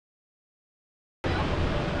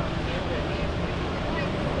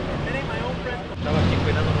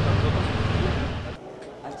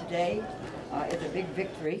Today is a big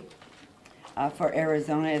victory for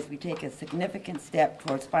Arizona as we take a significant step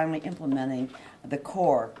towards finally implementing the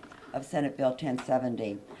core of Senate Bill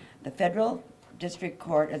 1070. The Federal District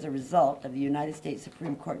Court, as a result of the United States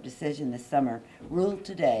Supreme Court decision this summer, ruled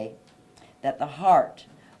today that the heart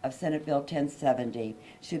of Senate Bill 1070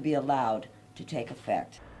 should be allowed to take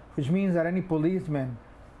effect. Which means that any policeman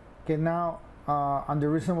can now, under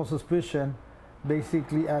reasonable suspicion,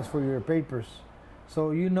 basically ask for your papers.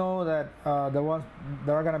 So you know that the ones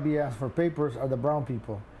that are going to be asked for papers are the brown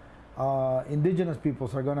people. Indigenous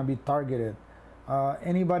peoples are going to be targeted.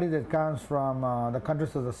 Anybody that comes from the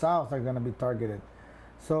countries of the South are going to be targeted.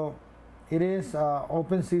 So it is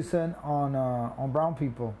open season on brown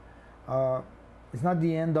people. It's not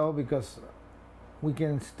the end though, because we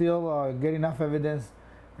can still get enough evidence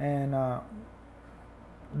and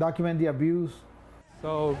document the abuse.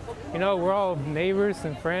 So, you know, we're all neighbors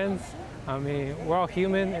and friends. I mean, we're all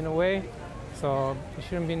human in a way. So there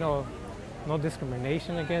shouldn't be no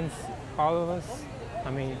discrimination against all of us. I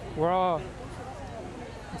mean, we're all,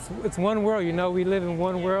 it's one world, you know, we live in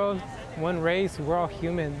one world, one race, we're all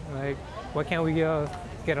human. Like, why can't we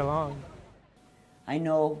get along? I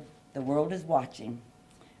know the world is watching,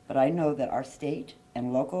 but I know that our state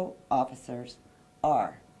and local officers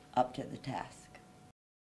are up to the task.